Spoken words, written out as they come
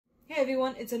Hey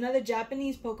everyone, it's another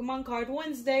Japanese Pokemon card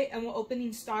Wednesday, and we're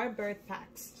opening Star Birth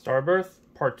packs. Star Birth,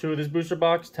 part 2 of this booster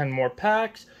box, 10 more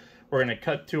packs. We're going to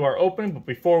cut to our opening, but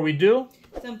before we do,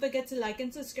 don't forget to like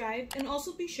and subscribe, and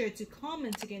also be sure to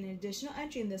comment to get an additional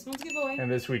entry in this month's giveaway. And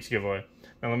this week's giveaway.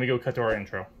 Now let me go cut to our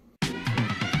intro.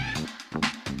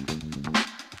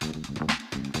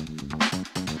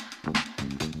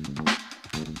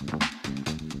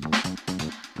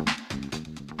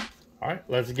 Alright,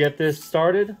 let's get this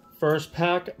started. First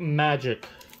pack, Magic.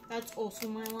 That's also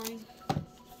my line.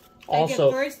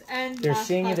 Also, first and they're last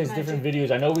seeing pack it as Magic. different videos.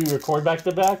 I know we record back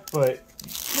to back, but...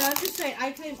 No, I'm just saying,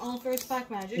 I claim all first pack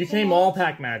Magic. You claim all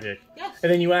pack Magic. Yes.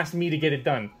 And then you asked me to get it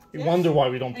done. You Yes. wonder why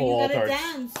we don't pull all and you gotta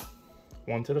cards. dance.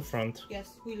 One to the front.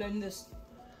 Yes, we learned this.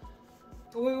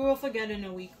 But we will forget in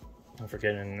a week. I'll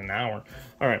forget in an hour.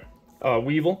 Alright.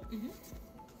 Weevil.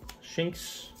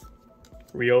 Shinx.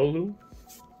 Riolu.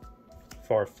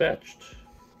 Farfetched.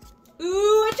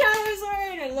 Ooh, a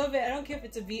Charizard! I love it. I don't care if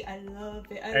it's a V. I love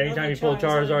it. Anytime you pull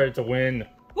Charizard, it's a win.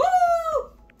 Woo!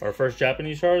 Our first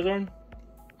Japanese Charizard?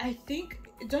 I think...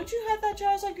 Don't you have that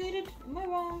Charizard graded? Am I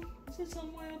wrong? Is it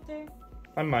somewhere out there?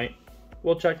 I might.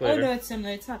 We'll check later. Oh, no, it's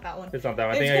similar. It's not that one. It's not that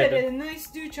one. It's I think good. It's a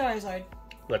nice new Charizard.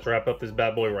 Let's wrap up this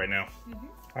bad boy right now.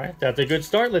 Alright, that's a good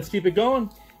start. Let's keep it going.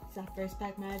 It's that first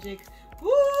pack Magic.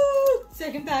 Woo!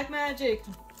 Second pack Magic.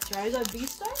 Charizard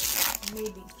Vstars?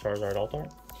 Maybe. Charizard Altar.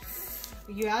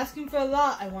 You're asking for a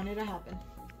lot. I want it to happen.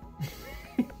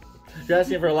 You're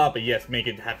asking for a lot, but yes, make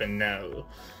it happen now.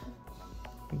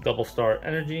 Double Star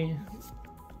Energy.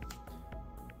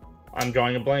 I'm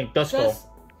drawing a blank. Duskull.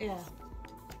 Yeah.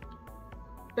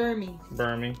 Burmy.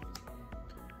 Burmy.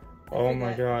 Oh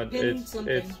my god. It's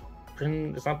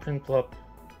not Prinplup.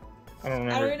 I don't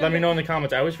remember. Let me know in the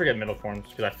comments. I always forget middle forms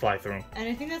because I fly through them. And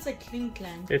I think that's like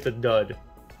Klinklang. It's a dud.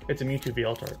 It's a Mewtwo V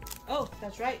Alt Art. Oh,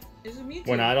 that's right. It's a Mewtwo.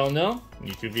 When I don't know,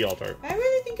 Mewtwo V Alt Art. I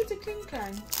really think it's a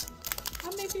Klinklang.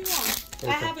 I may be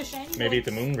wrong. I have a shiny Maybe it's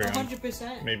a Moonbreon.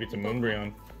 100%. Maybe it's a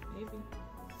Moonbreon. Maybe.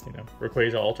 You know,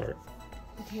 Rayquaza Alt Art.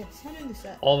 Okay, it's not in the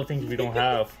set. All the things we don't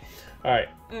have. Alright.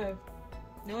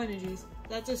 No energies.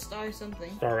 That's a star something.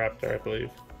 Staraptor, I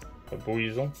believe. A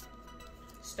Buizel.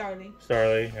 Starly.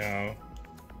 Starly, you know.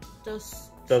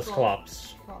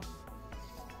 Dusclops.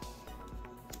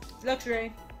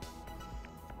 Luxray.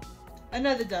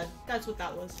 Another dud. That's what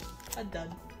that was. A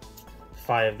dud.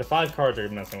 The 5 cards are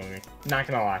messing with me. Not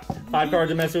gonna lie. 5 cards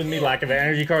are messing with me. Lack of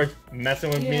energy cards messing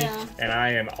with me. And I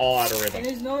am all out of rhythm. And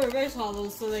there's no reverse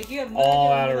hollows, so like you have no all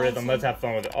out of rhythm. Let's have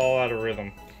fun with it. All out of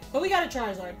rhythm. But we got a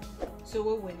Charizard. So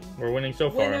we're winning. We're winning so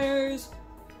far. Winners!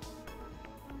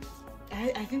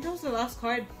 I think that was the last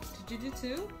card. Did you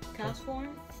do 2? Cast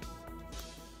form?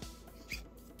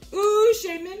 Ooh,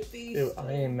 Shaman! Dude,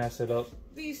 I ain't mess it up.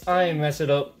 V-Star. I ain't mess it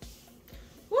up.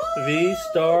 Woo!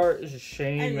 V-Star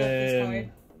Shaman. I love this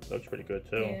card. Looks pretty good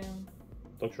too. Yeah.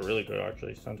 Looks really good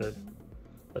actually, centered.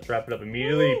 Let's wrap it up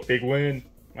immediately. Woo! Big win.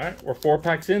 Alright, we're 4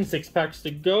 packs in, 6 packs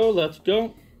to go. Let's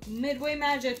go. Midway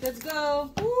Magic, let's go.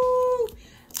 Woo!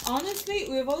 Honestly,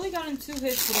 we've only gotten 2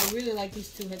 hits, but I really like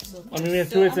these 2 hits so far. I mean, we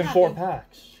have 2 hits in 4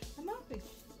 packs. I'm happy.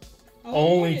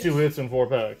 Only 2 hits in 4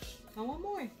 packs. I want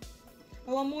more.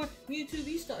 I want more Mewtwo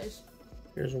V-Stars.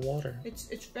 Here's water.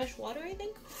 It's fresh water, I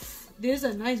think. There's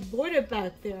a nice border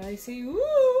back there. I see. Woo!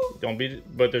 Don't be,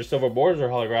 but their silver borders are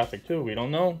holographic too. We don't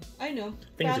know. I know.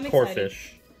 I think it's a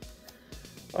Corphish.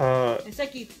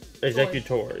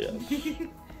 Executor, yes.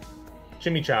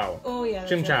 Chimichao. Oh yeah.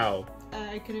 Chimchao.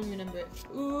 I couldn't remember it.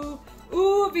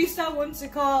 Ooh, V-Star once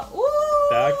it caught. Ooh!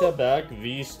 Back to back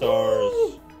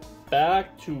V-Stars.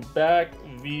 Back to back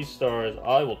V-Stars.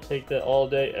 I will take that all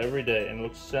day, every day, and it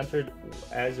looks centered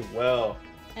as well.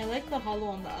 I like the hollow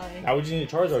on the eye. Now we just need a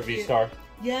Charizard V-Star.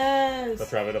 Yes.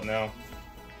 Let's wrap it up now.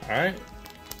 Alright.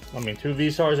 I mean, 2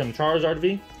 V-Stars and Charizard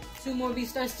V. 2 more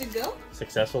V-Stars to go.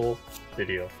 Successful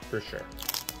video, for sure.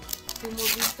 2 more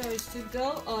V-Stars to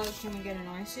go. Can we get an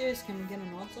Arceus? Can we get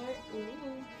an Alt-Art?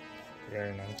 Ooh.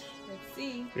 Very nice. Let's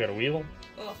see. We got a Weevil.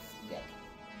 Oh, yeah.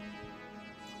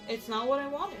 It's not what I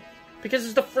wanted. Because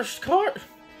it's the first card.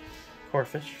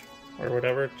 Corphish. Or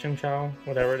whatever. Chimchao.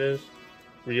 Whatever it is.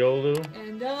 Riolu.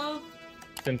 And,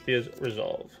 Cynthia's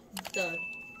Resolve. Dud.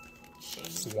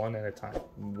 Shame. 1 at a time.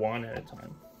 1 at a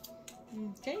time.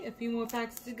 Okay, a few more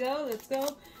packs to go. Let's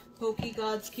go. Poke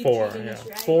Gods keep 4, treating yeah. us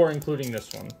right. 4 including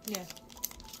this one. Yeah.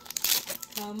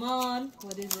 Come on.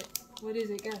 What is it? What is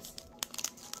it? Guess.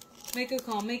 Make a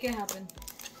call. Make it happen.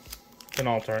 It's an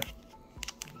Alt Art.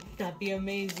 That'd be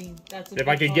amazing. That's a if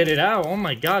I could get it out. Oh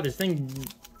my god, this thing.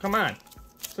 Come on.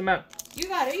 What's the matter? You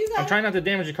got it. You got it. I'm trying not to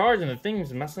damage the cards, and the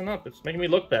thing's messing up. It's making me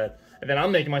look bad. And then I'm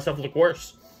making myself look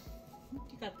worse. You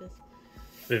got this.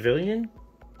 Pavilion?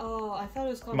 Oh, I thought it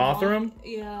was called Mothram?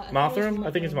 Yeah. Mothram?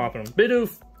 I think it's Mothram.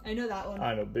 Bidoof! I know that one.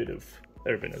 I know Bidoof.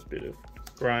 Everybody knows Bidoof.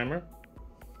 Grimer.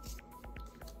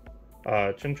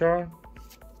 Chimchar.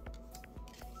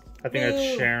 I think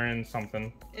that's Sharon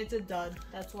something. It's a dud.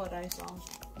 That's what I saw.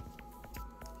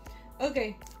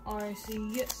 Okay.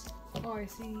 RC, yes.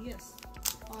 RC, yes.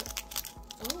 Oh,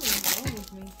 you're going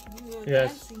with me. You were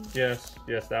dancing. Yes.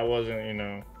 That wasn't, you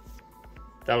know...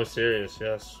 That was serious,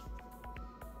 yes.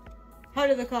 How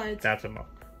are the cards? That's a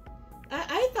muck.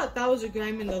 I thought that was a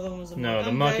Grimer and the other one was a muck. No,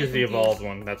 the muck is the evolved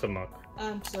one. That's a muck.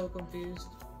 I'm so confused.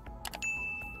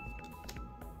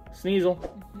 Sneasel.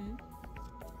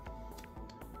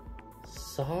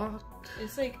 Sock?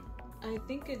 It's like, I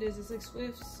think it is. It's like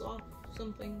Swift, Soft,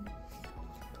 something.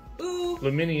 Ooh!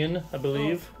 Luminion, I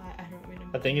believe. Oh, I don't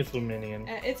remember. I think it's Luminion.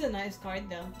 It's a nice card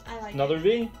though. I like Another it.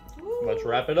 V. Ooh. Let's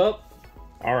wrap it up.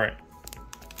 Alright.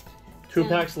 2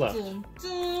 packs left. Dun,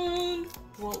 dun.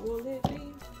 What will it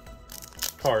be?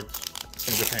 Cards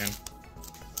from Japan.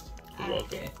 You're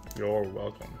welcome. You're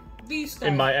welcome. Vstars.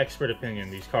 In my expert opinion,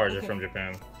 these cards are from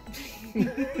Japan. No,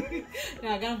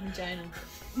 I got them from China.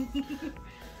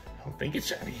 I don't think it's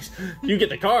Chinese. You get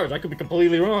the cards. I could be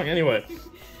completely wrong. Anyway.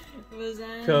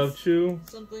 Pikachu.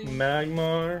 Something.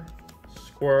 Magmar.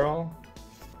 Squirrel.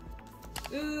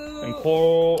 Ooh.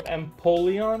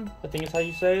 Empoleon. I think is how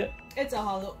you say it. It's a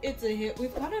hollow. It's a hit.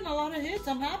 We've gotten a lot of hits.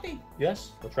 I'm happy.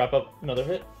 Yes. Let's wrap up another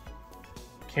hit.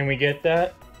 Can we get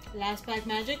that? Last pack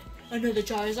magic. Another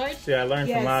Charizard. See, I learned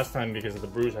from last time because the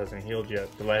bruise hasn't healed yet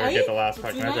to let her get the last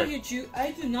pack magic. I do not hit you.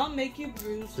 I do not make you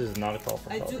bruise. This is not a call for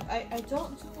help. I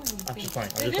don't do anything.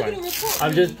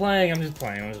 I'm just playing. I'm just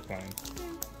playing. I'm just playing.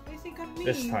 I think I'm mean.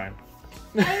 This time.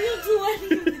 I don't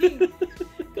do anything.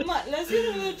 Come on, let's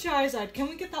get another Charizard. Can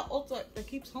we get that Ultra that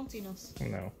keeps haunting us?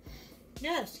 No.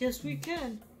 Yes, we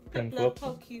can. Piplup.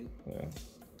 How cute. Yeah.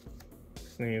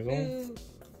 Sneasel. Ooh.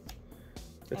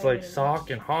 It's like Sock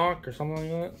and Hawk or something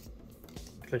like that.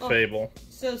 It's like Fable.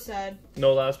 So sad.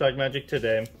 No last pack magic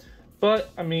today.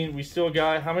 But, I mean, we still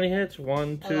got how many hits?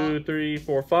 1, 2, 3,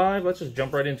 4, 5. Let's just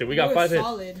jump right into it. We got 5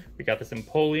 hits. We got this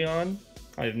Empoleon.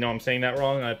 I know I'm saying that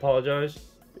wrong. I apologize.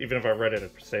 Even if I read it,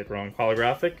 I'd say it wrong.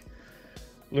 Holographic.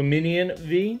 Luminion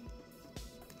V.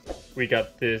 We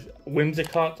got this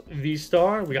Whimsicott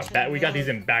Vstar. We got these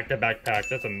in back-to-back packs.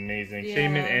 That's amazing. Yeah.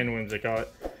 Shaman and Whimsicott.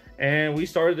 And we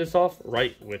started this off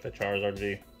right with a Charizard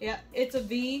V. Yeah, it's a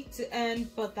V to end,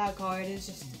 but that card is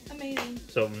just amazing.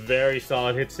 So very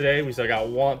solid hits today. We still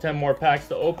got 10 more packs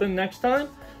to open next time.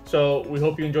 So we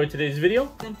hope you enjoyed today's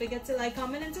video. Don't forget to like,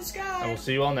 comment, and subscribe. And we'll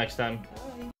see you all next time.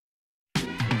 Bye.